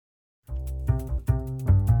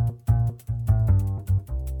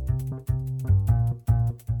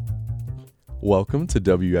Welcome to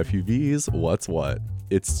WFUV's What's What.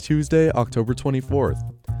 It's Tuesday, October 24th.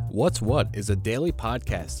 What's What is a daily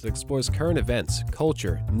podcast that explores current events,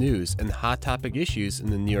 culture, news, and hot topic issues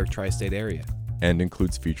in the New York tri-state area. And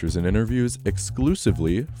includes features and interviews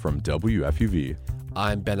exclusively from WFUV.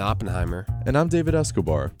 I'm Ben Oppenheimer. And I'm David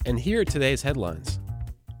Escobar. And here are today's headlines.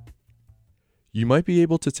 You might be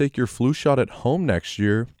able to take your flu shot at home next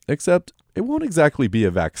year, except it won't exactly be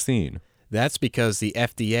a vaccine. That's because the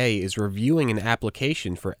FDA is reviewing an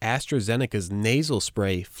application for AstraZeneca's nasal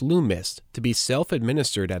spray Flu Mist to be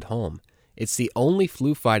self-administered at home. It's the only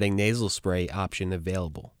flu-fighting nasal spray option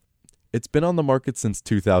available. It's been on the market since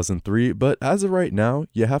 2003, but as of right now,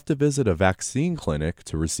 you have to visit a vaccine clinic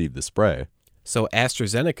to receive the spray. So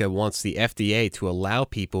AstraZeneca wants the FDA to allow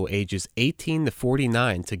people ages 18 to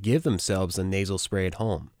 49 to give themselves a nasal spray at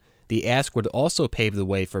home. The ask would also pave the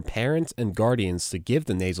way for parents and guardians to give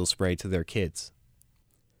the nasal spray to their kids.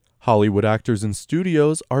 Hollywood actors and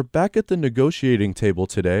studios are back at the negotiating table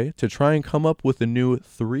today to try and come up with a new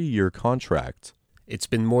 3-year contract. It's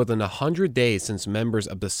been more than 100 days since members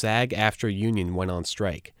of the SAG-AFTRA union went on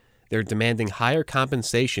strike. They're demanding higher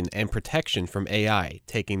compensation and protection from AI,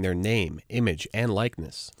 taking their name, image, and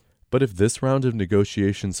likeness. But if this round of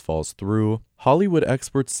negotiations falls through, Hollywood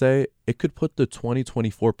experts say it could put the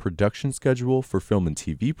 2024 production schedule for film and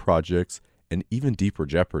TV projects in even deeper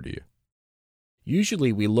jeopardy.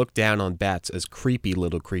 Usually we look down on bats as creepy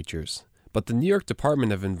little creatures, but the New York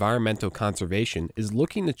Department of Environmental Conservation is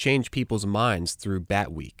looking to change people's minds through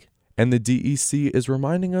Bat Week. And the DEC is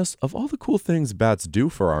reminding us of all the cool things bats do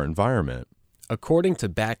for our environment. According to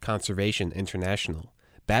Bat Conservation International,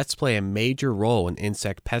 bats play a major role in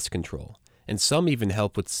insect pest control, and some even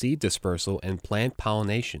help with seed dispersal and plant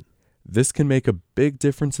pollination. This can make a big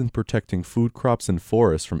difference in protecting food crops and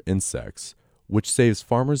forests from insects, which saves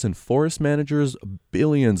farmers and forest managers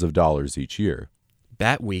billions of dollars each year.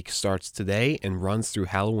 Bat Week starts today and runs through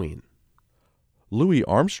Halloween. Louis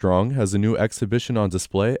Armstrong has a new exhibition on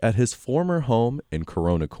display at his former home in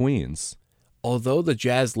Corona, Queens. Although the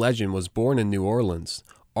jazz legend was born in New Orleans,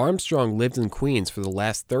 Armstrong lived in Queens for the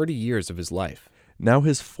last 30 years of his life. Now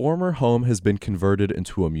his former home has been converted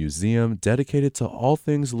into a museum dedicated to all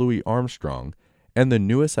things Louis Armstrong, and the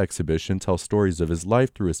newest exhibition tells stories of his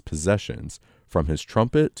life through his possessions, from his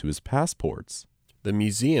trumpet to his passports. The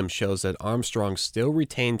museum shows that Armstrong still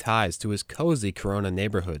retained ties to his cozy Corona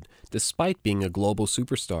neighborhood, despite being a global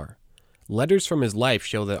superstar. Letters from his life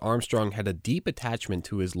show that Armstrong had a deep attachment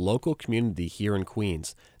to his local community here in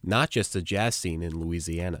Queens, not just the jazz scene in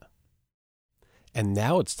Louisiana. And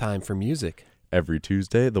now it's time for music. Every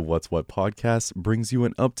Tuesday, the What's What podcast brings you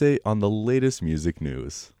an update on the latest music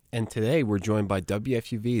news. And today we're joined by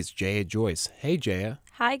WFUV's Jaya Joyce. Hey, Jaya.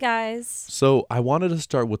 Hi, guys. So I wanted to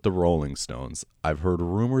start with the Rolling Stones. I've heard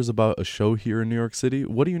rumors about a show here in New York City.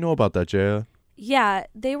 What do you know about that, Jaya? Yeah,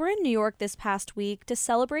 they were in New York this past week to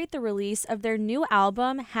celebrate the release of their new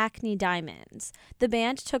album, Hackney Diamonds. The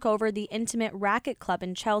band took over the Intimate Racquet Club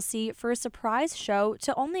in Chelsea for a surprise show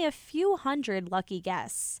to only a few hundred lucky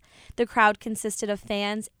guests. The crowd consisted of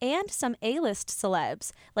fans and some A-list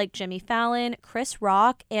celebs, like Jimmy Fallon, Chris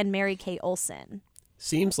Rock, and Mary-Kate Olsen.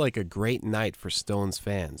 Seems like a great night for Stones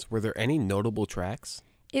fans. Were there any notable tracks?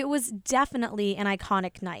 It was definitely an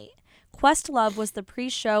iconic night. Questlove was the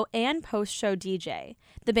pre-show and post-show DJ.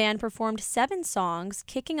 The band performed 7 songs,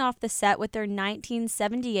 kicking off the set with their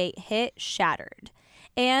 1978 hit, Shattered.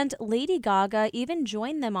 And Lady Gaga even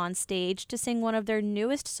joined them on stage to sing one of their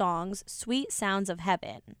newest songs, Sweet Sounds of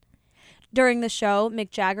Heaven. During the show,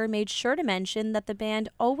 Mick Jagger made sure to mention that the band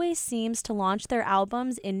always seems to launch their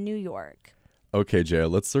albums in New York. Okay, Jay,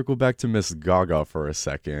 let's circle back to Miss Gaga for a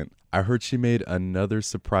second. I heard she made another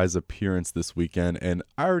surprise appearance this weekend, and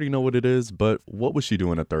I already know what it is, but what was she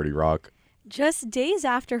doing at 30 Rock? Just days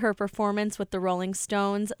after her performance with the Rolling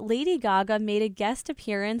Stones, Lady Gaga made a guest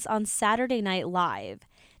appearance on Saturday Night Live.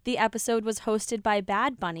 The episode was hosted by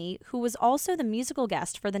Bad Bunny, who was also the musical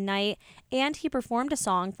guest for the night, and he performed a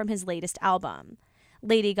song from his latest album.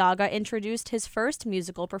 Lady Gaga introduced his first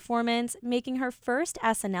musical performance, making her first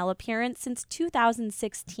SNL appearance since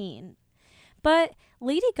 2016. But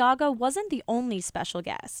Lady Gaga wasn't the only special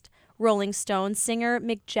guest. Rolling Stones singer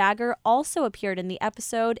Mick Jagger also appeared in the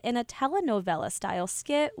episode in a telenovela-style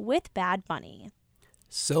skit with Bad Bunny.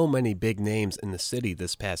 So many big names in the city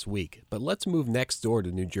this past week, but let's move next door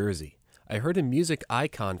to New Jersey. I heard a music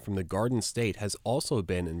icon from the Garden State has also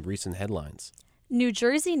been in recent headlines. New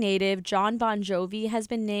Jersey native Jon Bon Jovi has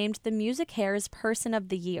been named the Music Hair's Person of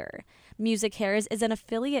the Year. Music Hairs is an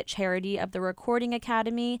affiliate charity of the Recording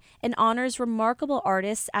Academy and honors remarkable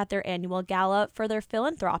artists at their annual gala for their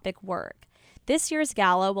philanthropic work. This year's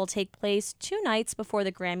gala will take place 2 nights before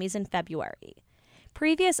the Grammys in February.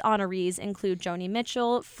 Previous honorees include Joni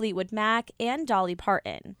Mitchell, Fleetwood Mac, and Dolly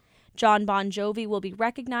Parton. John Bon Jovi will be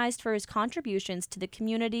recognized for his contributions to the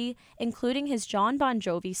community, including his John Bon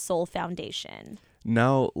Jovi Soul Foundation.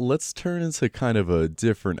 Now, let's turn into kind of a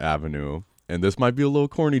different avenue. And this might be a little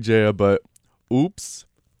corny, Jaya, but oops.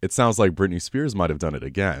 It sounds like Britney Spears might have done it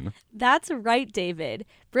again. That's right, David.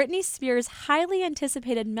 Britney Spears' highly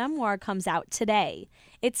anticipated memoir comes out today.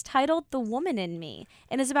 It's titled The Woman in Me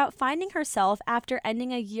and is about finding herself after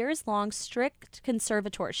ending a years-long strict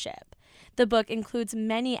conservatorship. The book includes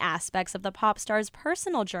many aspects of the pop star's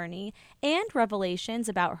personal journey and revelations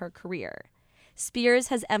about her career. Spears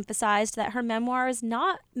has emphasized that her memoir is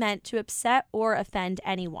not meant to upset or offend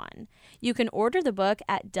anyone. You can order the book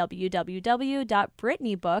at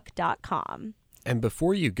www.britneybook.com. And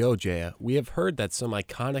before you go, Jaya, we have heard that some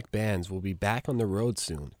iconic bands will be back on the road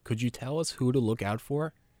soon. Could you tell us who to look out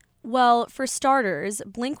for? Well, for starters,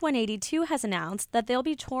 Blink-182 has announced that they'll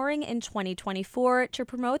be touring in 2024 to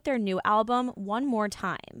promote their new album, One More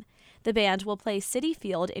Time. The band will play Citi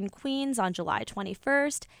Field in Queens on July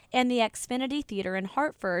 21st and the Xfinity Theater in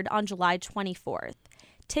Hartford on July 24th.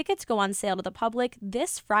 Tickets go on sale to the public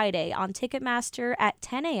this Friday on Ticketmaster at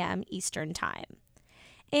 10 a.m. Eastern Time.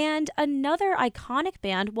 And another iconic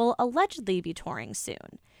band will allegedly be touring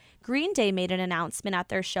soon. Green Day made an announcement at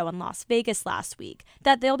their show in Las Vegas last week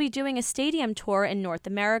that they'll be doing a stadium tour in North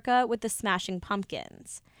America with the Smashing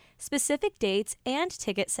Pumpkins. Specific dates and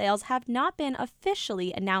ticket sales have not been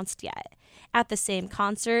officially announced yet. At the same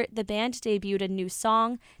concert, the band debuted a new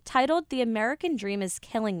song titled The American Dream is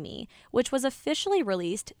Killing Me, which was officially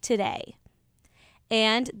released today.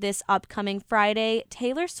 And this upcoming Friday,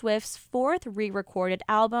 Taylor Swift's 4th re-recorded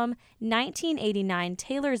album, 1989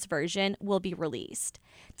 Taylor's Version, will be released.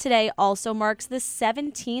 Today also marks the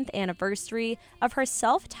 17th anniversary of her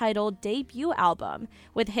self-titled debut album,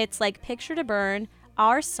 with hits like Picture to Burn,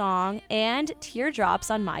 Our Song, and Teardrops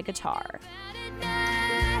on My Guitar.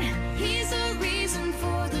 He's the reason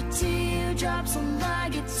for the teardrops on my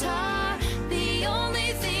guitar. The only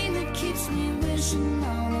thing that keeps me wishing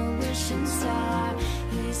on a wishing star.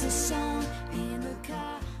 He's the song in the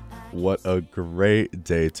car. What a great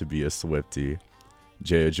day to be a Swiftie.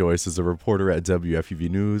 Jaya Joyce is a reporter at WFUV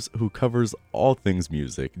News who covers all things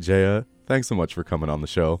music. Jaya, thanks so much for coming on the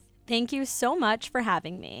show. Thank you so much for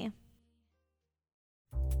having me.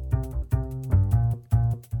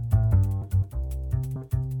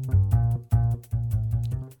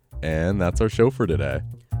 And that's our show for today.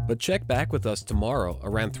 But check back with us tomorrow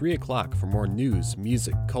around 3 o'clock for more news,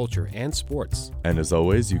 music, culture, and sports. And as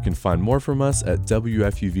always, you can find more from us at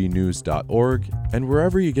WFUVnews.org and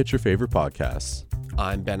wherever you get your favorite podcasts.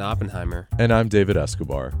 I'm Ben Oppenheimer. And I'm David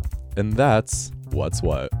Escobar. And that's What's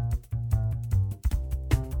What.